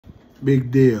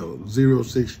Big deal,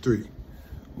 063.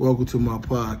 Welcome to my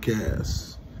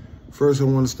podcast. First, I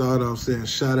want to start off saying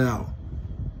shout out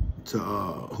to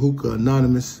Hookah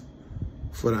Anonymous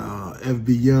for the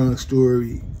FB Young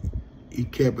story. He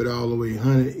kept it all the way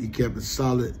 100. He kept it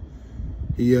solid.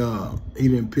 He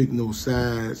didn't pick no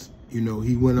sides. You know,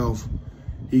 he went off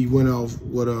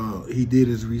what he did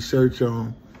his research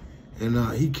on,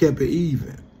 and he kept it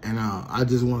even. And I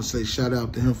just want to say shout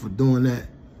out to him for doing that.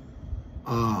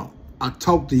 I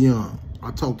talked to Young. I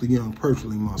talked to Young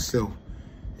personally myself,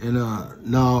 and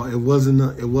no, it wasn't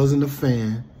a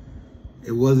fan.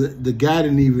 It wasn't, the guy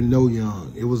didn't even know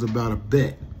Young. It was about a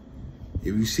bet.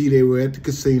 If you see, they were at the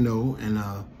casino, and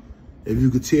if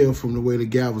you could tell from the way the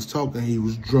guy was talking, he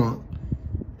was drunk,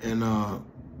 and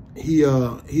he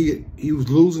was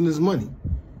losing his money.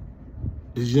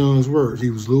 This Young's words. He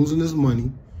was losing his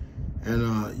money,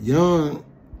 and Young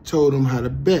told him how to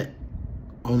bet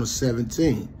on the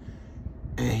 17,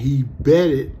 and he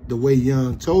betted the way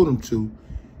Young told him to,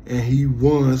 and he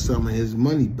won some of his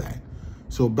money back.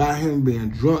 So by him being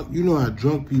drunk, you know how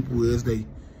drunk people is. They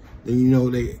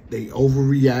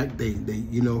overreact.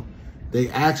 They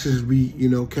actions be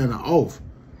kind of off.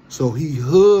 So he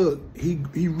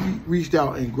reached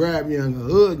out and grabbed Young and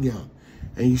hugged Young,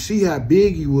 and you see how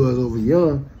big he was over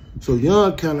Young. So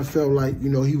Young kind of felt like he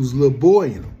was a little boy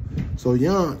in him. So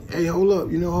Young, hey, hold up,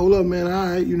 hold up, man, all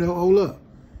right, hold up.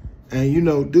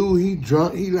 And dude, he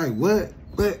drunk. He like, what?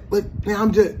 Man,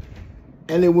 I'm just,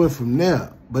 and it went from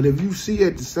there. But if you see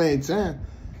at the same time,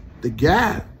 the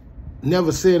guy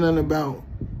never said nothing about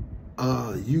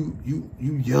you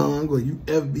Young, or you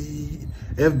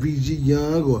FBG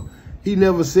Young, or he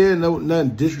never said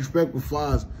nothing disrespectful as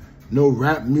far as no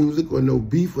rap music or no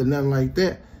beef or nothing like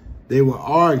that. They were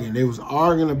arguing. They was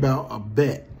arguing about a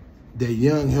bet that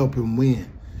Young helped him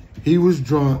win. He was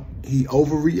drunk. He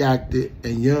overreacted,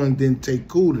 and Young didn't take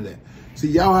cool to that. See,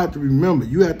 y'all have to remember,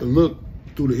 you have to look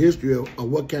through the history of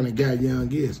what kind of guy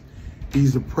Young is.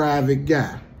 He's a private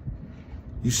guy.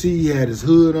 You see, he had his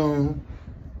hood on.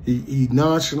 He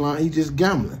nonchalant. He just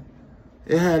gambling.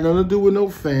 It had nothing to do with no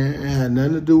fan. It had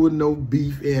nothing to do with no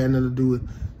beef. It had nothing to do with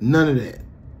none of that.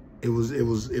 It was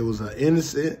an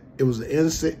innocent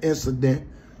incident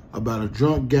about a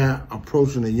drunk guy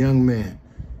approaching a young man.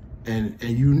 And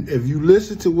if you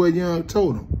listen to what Young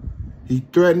told him, he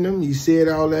threatened him. He said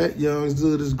all that. Young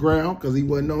stood his ground because he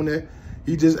wasn't on that.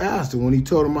 He just asked him. When he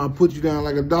told him, I'll put you down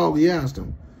like a dog, he asked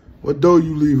him, what door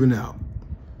you leaving out?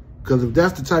 Because if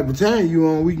that's the type of time you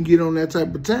on, we can get on that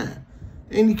type of time.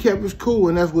 And he kept his cool,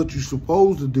 and that's what you're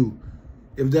supposed to do.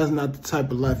 If that's not the type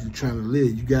of life you're trying to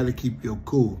live, you got to keep your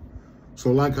cool.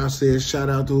 So like I said, shout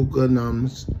out to Hookah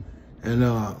Anonymous. And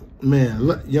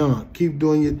man, Young, keep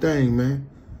doing your thing, man.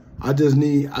 I just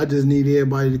need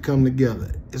everybody to come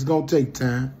together. It's gonna take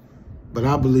time, but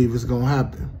I believe it's gonna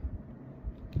happen.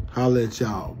 Holla at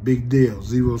y'all. Big deal,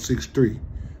 063.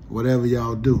 Whatever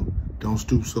y'all do, don't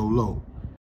stoop so low.